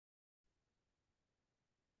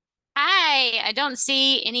Hey, I don't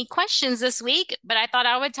see any questions this week, but I thought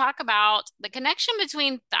I would talk about the connection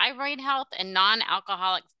between thyroid health and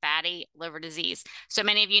non-alcoholic fatty liver disease. So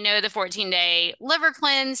many of you know the 14-day liver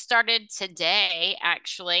cleanse started today,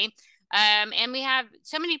 actually. And we have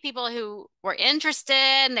so many people who were interested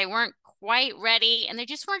and they weren't quite ready and they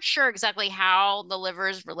just weren't sure exactly how the liver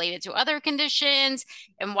is related to other conditions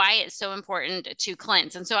and why it's so important to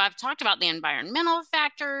cleanse. And so I've talked about the environmental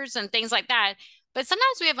factors and things like that. But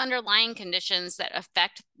sometimes we have underlying conditions that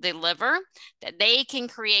affect the liver, that they can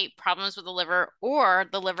create problems with the liver, or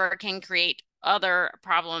the liver can create other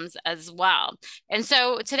problems as well. And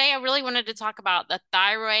so today I really wanted to talk about the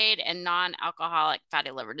thyroid and non-alcoholic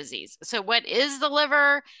fatty liver disease. So what is the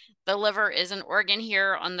liver? The liver is an organ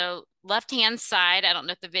here on the left-hand side. I don't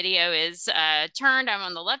know if the video is turned. I'm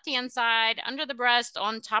on the left-hand side, under the breast,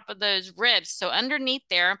 on top of those ribs. So underneath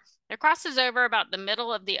there, it crosses over about the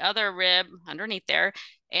middle of the other rib underneath there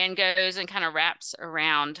and goes and kind of wraps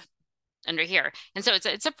around under here. And so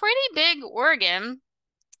it's a pretty big organ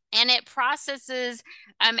and it processes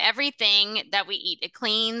everything that we eat. It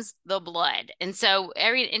cleans the blood. And so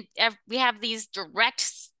we have these direct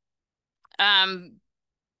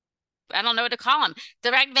I don't know what to call them,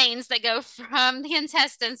 direct veins that go from the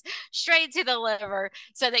intestines straight to the liver.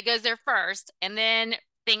 So that goes there first. And then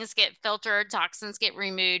things get filtered, toxins get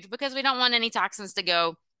removed because we don't want any toxins to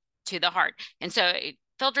go to the heart. And so it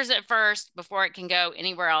filters it first before it can go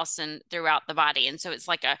anywhere else and throughout the body. And so it's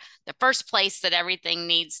like the first place that everything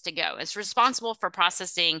needs to go. It's responsible for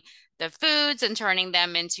processing the foods and turning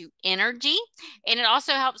them into energy. And it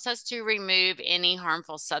also helps us to remove any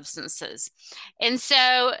harmful substances. And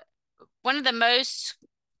so one of the most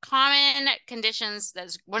common conditions,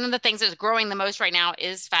 that's one of the things that's growing the most right now,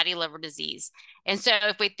 is fatty liver disease. And so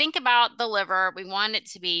if we think about the liver, we want it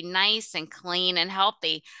to be nice and clean and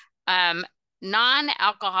healthy.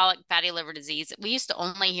 Non-alcoholic fatty liver disease, we used to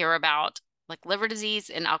only hear about like liver disease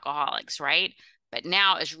in alcoholics, right? But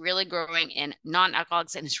now it's really growing in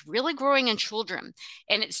non-alcoholics and it's really growing in children.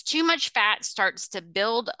 And it's too much fat starts to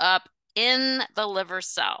build up in the liver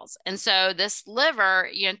cells. And so this liver,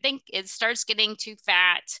 think it starts getting too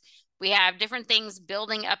fat. We have different things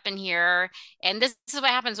building up in here. And this is what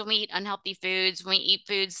happens when we eat unhealthy foods, when we eat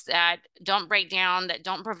foods that don't break down, that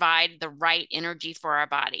don't provide the right energy for our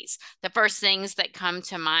bodies. The first things that come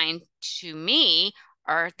to mind to me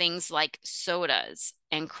are things like sodas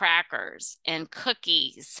and crackers and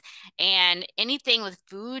cookies and anything with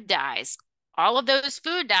food dyes. All of those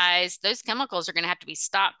food dyes, those chemicals are going to have to be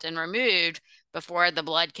stopped and removed before the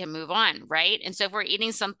blood can move on, right? And so if we're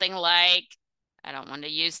eating something like, I don't want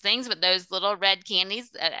to use things, but those little red candies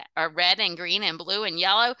that are red and green and blue and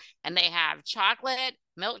yellow, and they have chocolate,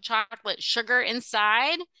 milk chocolate, sugar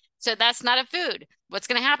inside. So that's not a food. What's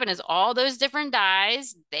going to happen is all those different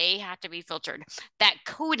dyes, they have to be filtered. That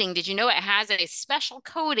coating, did you know it has a special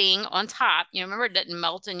coating on top? You remember it didn't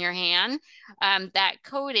melt in your hand? That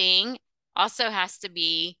coating also has to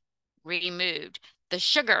be removed. The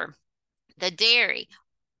sugar, the dairy,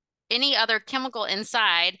 any other chemical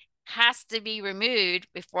inside has to be removed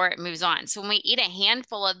before it moves on. So when we eat a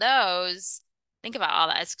handful of those, think about all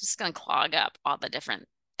that. It's just going to clog up all the different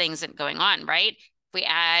things that going on, right? If we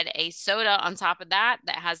add a soda on top of that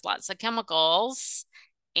has lots of chemicals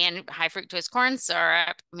and high fructose corn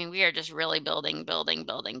syrup, I mean, we are just really building.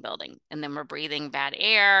 And then we're breathing bad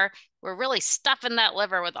air. We're really stuffing that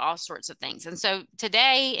liver with all sorts of things. And so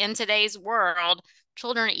today, in today's world,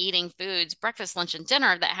 children are eating foods, breakfast, lunch, and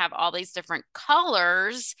dinner that have all these different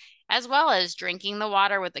colors, as well as drinking the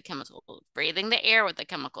water with the chemicals, breathing the air with the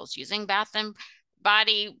chemicals, using bath and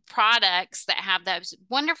body products that have those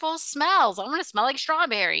wonderful smells. I want to smell like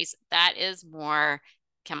strawberries. That is more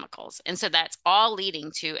chemicals. And so that's all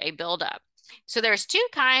leading to a buildup. So there's two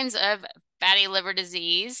kinds of fatty liver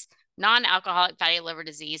disease, non-alcoholic fatty liver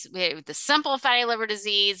disease. We have the simple fatty liver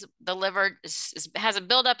disease. The liver has a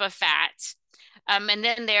buildup of fat. And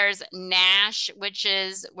then there's NASH, which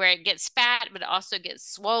is where it gets fat, but it also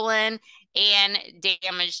gets swollen and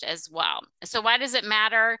damaged as well. So why does it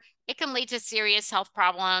matter? It can lead to serious health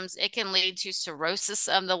problems. It can lead to cirrhosis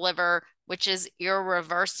of the liver, which is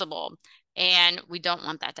irreversible. And we don't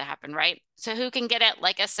want that to happen, right? So who can get it?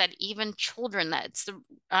 Like I said, even children, that's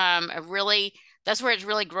where it's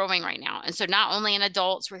really growing right now. And so not only in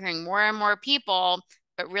adults, we're hearing more and more people,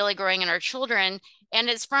 but really growing in our children. And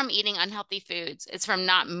it's from eating unhealthy foods. It's from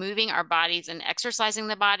not moving our bodies and exercising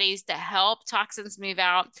the bodies to help toxins move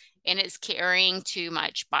out. And it's carrying too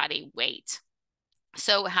much body weight.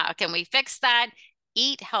 So how can we fix that?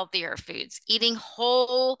 Eat healthier foods, eating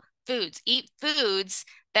whole foods, eat foods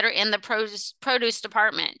that are in the produce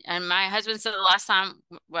department. And my husband said the last time,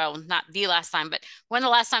 well, not the last time, but one of the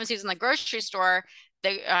last times he was in the grocery store,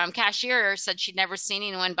 the cashier said she'd never seen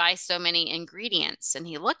anyone buy so many ingredients. And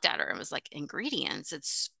he looked at her and was like, ingredients?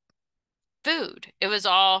 It's food. It was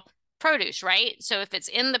all produce, right? So if it's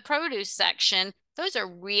in the produce section, those are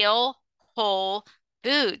real whole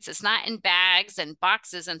foods. It's not in bags and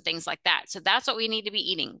boxes and things like that. So that's what we need to be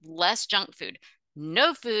eating. Less junk food.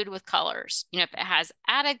 No food with colors. You know, if it has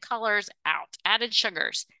added colors, out. Added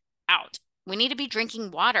sugars, out. We need to be drinking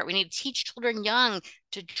water. We need to teach children young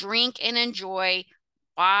to drink and enjoy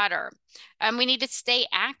water. We need to stay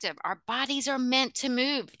active. Our bodies are meant to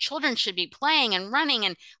move. Children should be playing and running.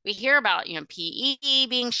 And we hear about, you know, PE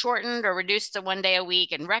being shortened or reduced to 1 day a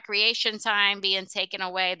week and recreation time being taken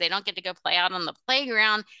away. They don't get to go play out on the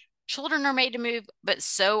playground. Children are made to move, but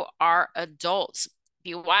so are adults. If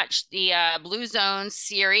you watch the Blue Zone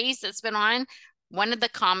series that's been on, one of the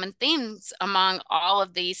common themes among all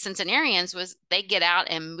of these centenarians was they get out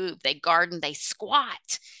and move, they garden, they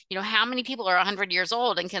squat. You know, how many people are 100 years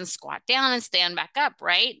old and can squat down and stand back up,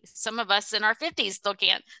 right? Some of us in our 50s still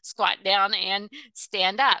can't squat down and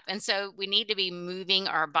stand up. And so we need to be moving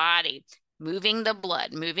our body, moving the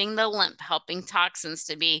blood, moving the lymph, helping toxins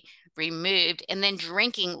to be removed, and then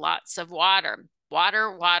drinking lots of water.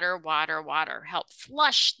 Water, water, water, water. Help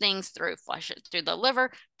flush things through. Flush it through the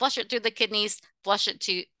liver, flush it through the kidneys, flush it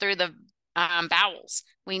through the bowels.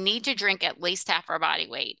 We need to drink at least half our body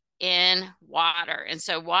weight in water. And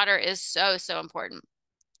so water is so, so important.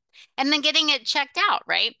 And then getting it checked out,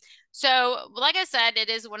 right? So like I said, it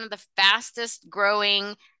is one of the fastest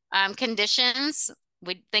growing conditions.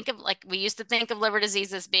 We used to think of liver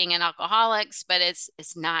disease as being in alcoholics, but it's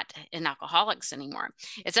not in alcoholics anymore.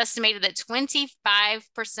 It's estimated that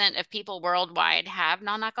 25% of people worldwide have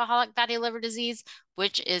non-alcoholic fatty liver disease,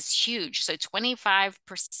 which is huge. So 25%,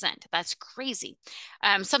 that's crazy.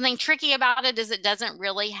 Something tricky about it is it doesn't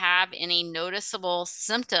really have any noticeable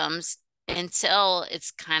symptoms until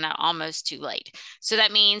it's kind of almost too late. So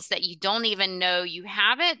that means that you don't even know you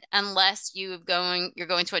have it unless you're going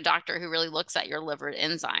to a doctor who really looks at your liver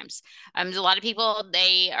enzymes. A lot of people,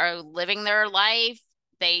 they are living their life.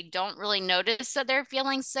 They don't really notice that they're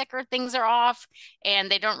feeling sick or things are off, and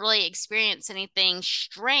they don't really experience anything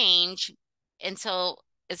strange until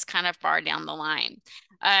it's kind of far down the line.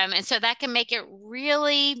 And so that can make it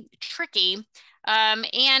really tricky.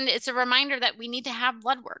 And it's a reminder that we need to have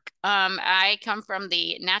blood work. I come from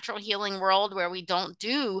the natural healing world where we don't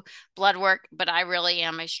do blood work, but I really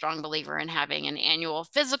am a strong believer in having an annual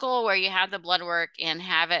physical where you have the blood work and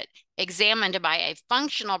have it examined by a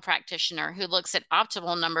functional practitioner who looks at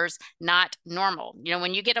optimal numbers, not normal. You know,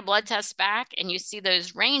 when you get a blood test back and you see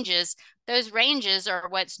those ranges are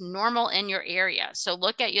what's normal in your area. So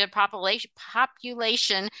look at your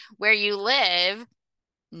population where you live.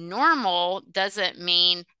 Normal doesn't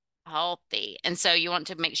mean healthy. And so you want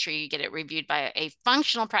to make sure you get it reviewed by a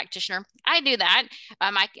functional practitioner. I do that.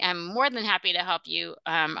 I am more than happy to help you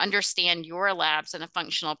understand your labs in a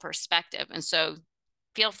functional perspective. And so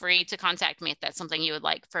feel free to contact me if that's something you would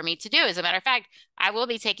like for me to do. As a matter of fact, I will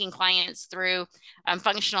be taking clients through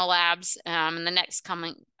functional labs in the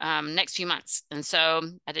next few months. And so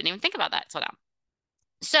I didn't even think about that till now.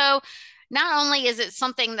 So not only is it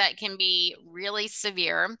something that can be really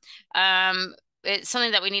severe, it's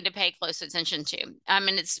something that we need to pay close attention to. And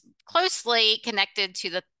it's closely connected to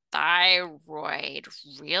the thyroid.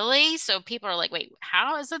 Really? So people are like, wait,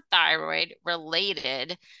 how is the thyroid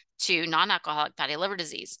related to non-alcoholic fatty liver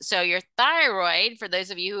disease? So your thyroid, for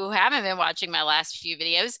those of you who haven't been watching my last few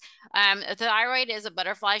videos, the thyroid is a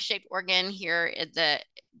butterfly-shaped organ here at the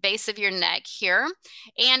base of your neck here,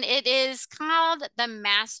 and it is called the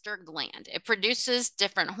master gland. It produces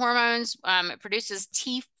different hormones. It produces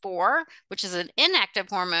T4, which is an inactive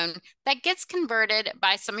hormone that gets converted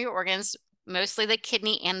by some of your organs, mostly the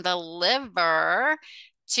kidney and the liver,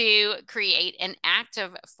 to create an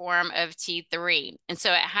active form of T3. And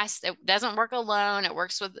so it doesn't work alone. It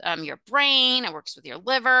works with your brain, it works with your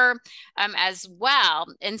liver as well.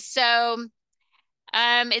 And so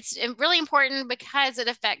it's really important because it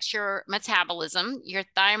affects your metabolism. Your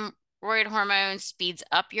thyroid hormone speeds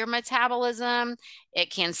up your metabolism. It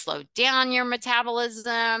can slow down your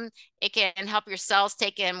metabolism. It can help your cells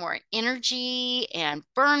take in more energy and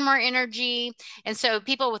burn more energy. And so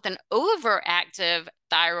people with an overactive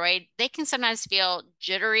thyroid, they can sometimes feel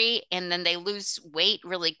jittery and then they lose weight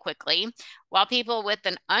really quickly, while people with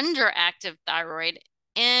an underactive thyroid,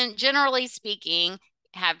 and generally speaking,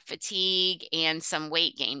 have fatigue and some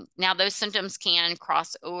weight gain. Now, those symptoms can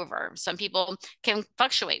cross over. Some people can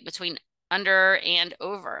fluctuate between under and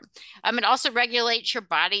over. It also regulates your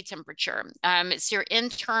body temperature. It's your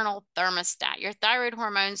internal thermostat. Your thyroid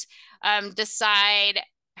hormones decide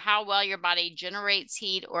how well your body generates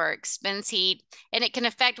heat or expends heat, and it can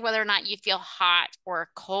affect whether or not you feel hot or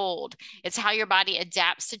cold. It's how your body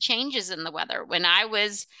adapts to changes in the weather. When I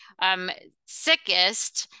was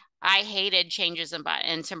sickest, I hated changes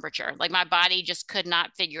in temperature. Like my body just could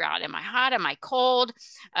not figure out, am I hot? Am I cold?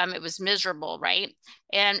 It was miserable, right?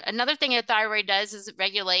 And another thing a thyroid does is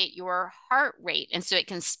regulate your heart rate. And so it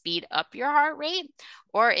can speed up your heart rate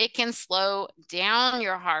or it can slow down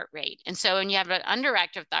your heart rate. And so when you have an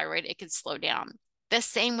underactive thyroid, it can slow down. The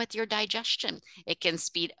same with your digestion. It can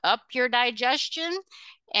speed up your digestion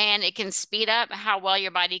and it can speed up how well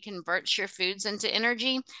your body converts your foods into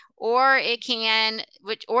energy, or it can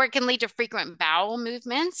lead to frequent bowel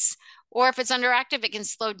movements, or if it's underactive, it can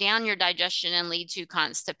slow down your digestion and lead to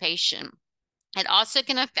constipation. It also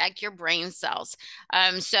can affect your brain cells.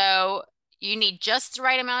 So you need just the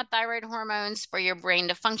right amount of thyroid hormones for your brain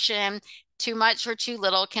to function. Too much or too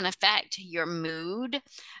little can affect your mood,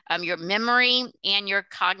 your memory, and your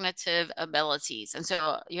cognitive abilities. And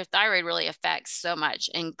so your thyroid really affects so much,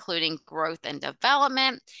 including growth and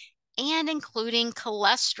development, and including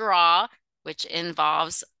cholesterol, which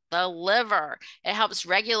involves the liver. It helps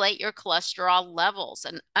regulate your cholesterol levels.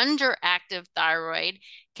 An underactive thyroid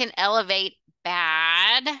can elevate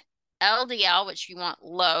bad LDL, which you want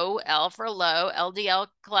low, L for low, LDL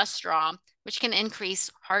cholesterol, which can increase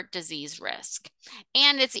heart disease risk.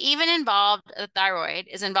 And it's even involved, the thyroid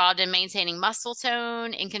is involved in maintaining muscle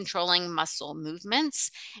tone and controlling muscle movements.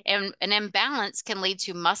 And an imbalance can lead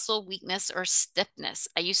to muscle weakness or stiffness.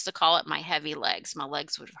 I used to call it my heavy legs. My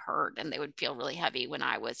legs would hurt and they would feel really heavy when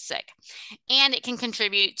I was sick. And it can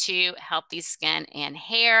contribute to healthy skin and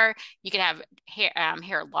hair. You can have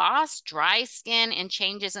hair loss, dry skin, and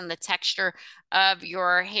changes in the texture of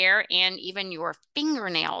your hair and even your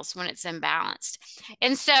fingernails when it's imbalanced.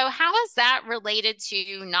 And so how is that related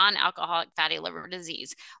to non-alcoholic fatty liver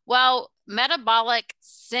disease? Well, metabolic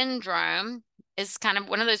syndrome is kind of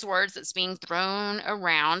one of those words that's being thrown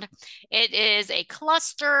around. It is a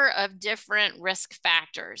cluster of different risk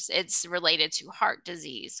factors. It's related to heart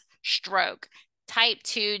disease, stroke, type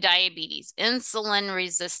 2 diabetes, insulin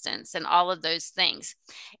resistance, and all of those things.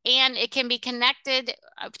 And it can be connected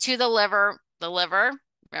to the liver. The liver,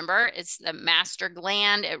 remember, it's the master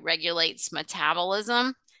gland. It regulates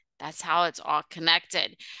metabolism. That's how it's all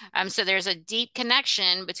connected. So there's a deep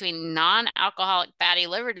connection between non-alcoholic fatty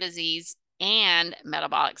liver disease and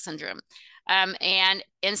metabolic syndrome. And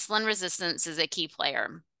insulin resistance is a key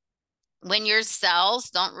player. When your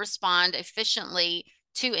cells don't respond efficiently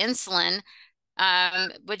to insulin,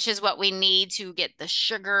 which is what we need to get the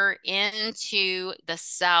sugar into the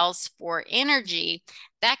cells for energy,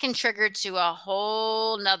 that can trigger to a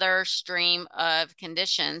whole nother stream of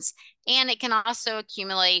conditions. And it can also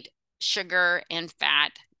accumulate sugar and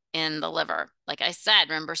fat in the liver. Like I said,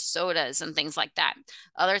 remember sodas and things like that.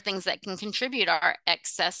 Other things that can contribute are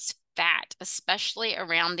excess fat, especially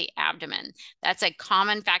around the abdomen. That's a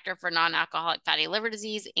common factor for non-alcoholic fatty liver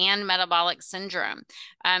disease and metabolic syndrome.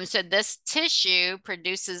 So this tissue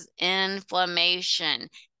produces inflammation,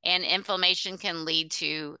 and inflammation can lead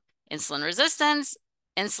to insulin resistance.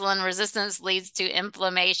 Insulin resistance leads to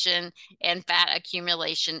inflammation and fat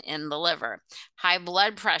accumulation in the liver. High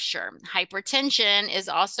blood pressure, hypertension is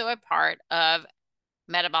also a part of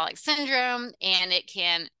metabolic syndrome, and it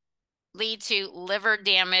can lead to liver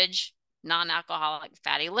damage, non-alcoholic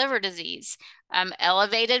fatty liver disease.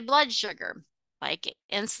 Elevated blood sugar, like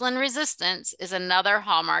insulin resistance, is another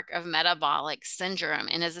hallmark of metabolic syndrome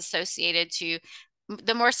and is associated to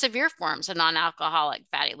the more severe forms of non-alcoholic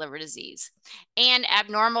fatty liver disease. And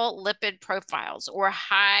abnormal lipid profiles or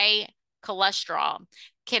high cholesterol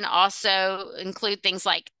can also include things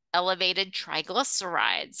like elevated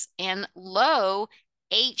triglycerides and low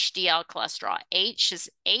HDL cholesterol.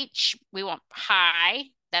 We want high,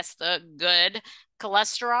 that's the good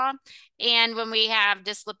cholesterol. And when we have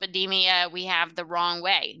dyslipidemia, we have the wrong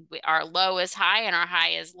way. Our low is high and our high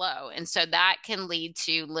is low. And so that can lead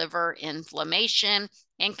to liver inflammation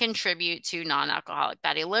and contribute to non-alcoholic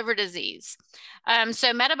fatty liver disease.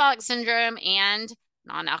 So metabolic syndrome and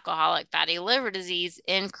non-alcoholic fatty liver disease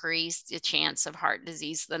increase the chance of heart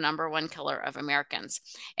disease, the #1 killer of Americans.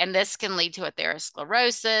 And this can lead to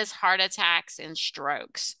atherosclerosis, heart attacks, and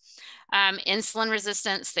strokes. Insulin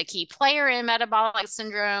resistance, the key player in metabolic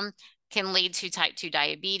syndrome. can lead to type 2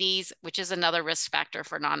 diabetes, which is another risk factor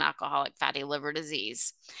for non-alcoholic fatty liver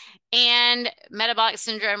disease. And metabolic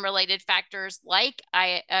syndrome related factors like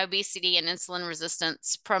obesity and insulin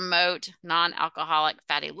resistance promote non-alcoholic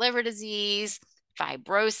fatty liver disease,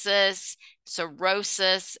 fibrosis,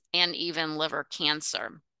 cirrhosis, and even liver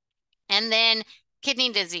cancer. And then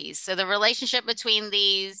kidney disease. So the relationship between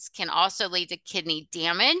these can also lead to kidney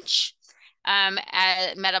damage.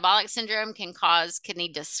 Metabolic syndrome can cause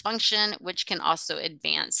kidney dysfunction, which can also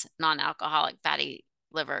advance non-alcoholic fatty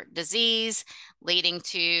liver disease, leading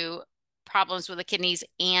to problems with the kidneys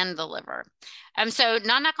and the liver. So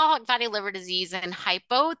non-alcoholic fatty liver disease and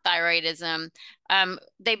hypothyroidism,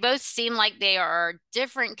 they both seem like they are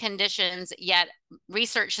different conditions, yet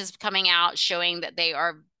research is coming out showing that they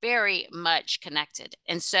are very much connected.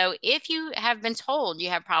 And so if you have been told you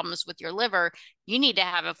have problems with your liver, you need to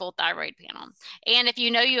have a full thyroid panel. And if you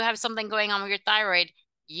know you have something going on with your thyroid,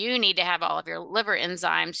 you need to have all of your liver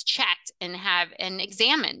enzymes checked and have an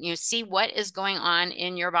examine, see what is going on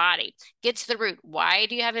in your body. Get to the root. Why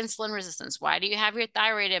do you have insulin resistance? Why do you have your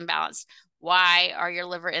thyroid imbalance? Why are your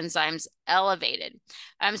liver enzymes elevated?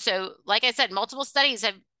 So like I said, multiple studies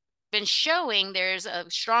have been showing there's a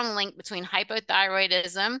strong link between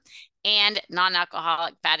hypothyroidism and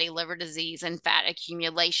non-alcoholic fatty liver disease and fat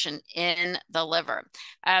accumulation in the liver.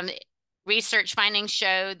 Research findings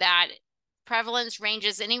show that prevalence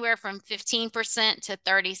ranges anywhere from 15% to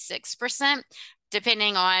 36%,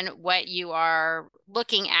 depending on what you are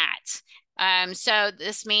looking at. So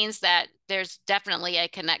this means that there's definitely a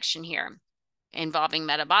connection here involving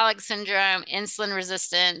metabolic syndrome, insulin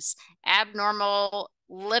resistance, abnormal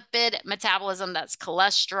lipid metabolism, that's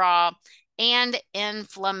cholesterol, and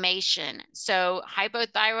inflammation. So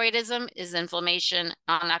hypothyroidism is inflammation,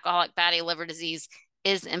 non-alcoholic fatty liver disease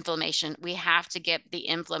is inflammation. We have to get the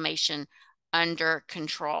inflammation under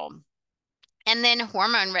control. And then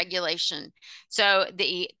hormone regulation. So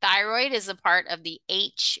the thyroid is a part of the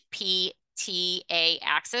HPTA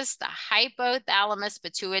axis, the hypothalamus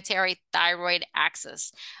pituitary thyroid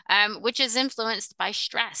axis, which is influenced by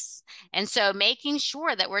stress. And so making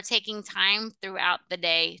sure that we're taking time throughout the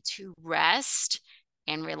day to rest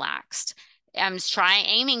and relax.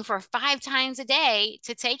 Aiming for 5 times a day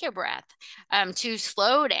to take a breath, to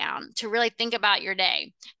slow down, to really think about your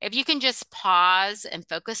day. If you can just pause and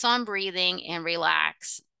focus on breathing and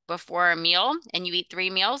relax before a meal, and you eat 3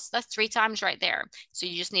 meals, that's 3 times right there. So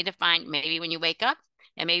you just need to find maybe when you wake up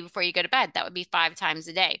and maybe before you go to bed, that would be 5 times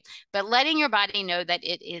a day. But letting your body know that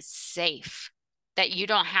it is safe, that you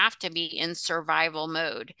don't have to be in survival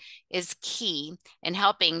mode, is key in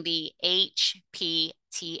helping the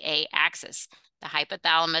HPTA axis, the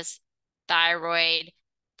hypothalamus, thyroid,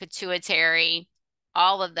 pituitary,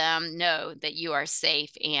 all of them know that you are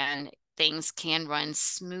safe and things can run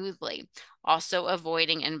smoothly. Also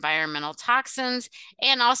avoiding environmental toxins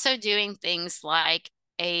and also doing things like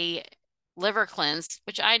a liver cleanse,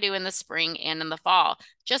 which I do in the spring and in the fall,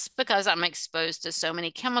 just because I'm exposed to so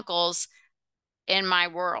many chemicals in my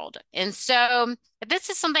world. And so if this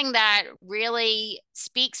is something that really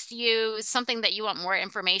speaks to you, something that you want more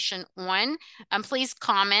information on, please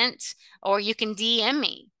comment or you can DM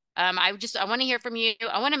me. I want to hear from you.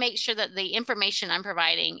 I want to make sure that the information I'm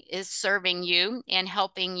providing is serving you and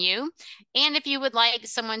helping you. And if you would like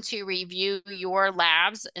someone to review your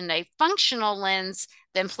labs in a functional lens,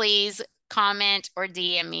 then please comment or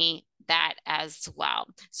DM me that as well.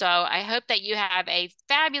 So I hope that you have a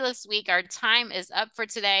fabulous week. Our time is up for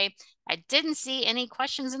today. I didn't see any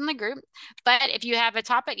questions in the group, but if you have a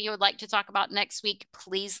topic you would like to talk about next week,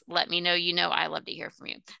 please let me know. I love to hear from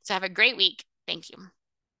you. So have a great week. Thank you.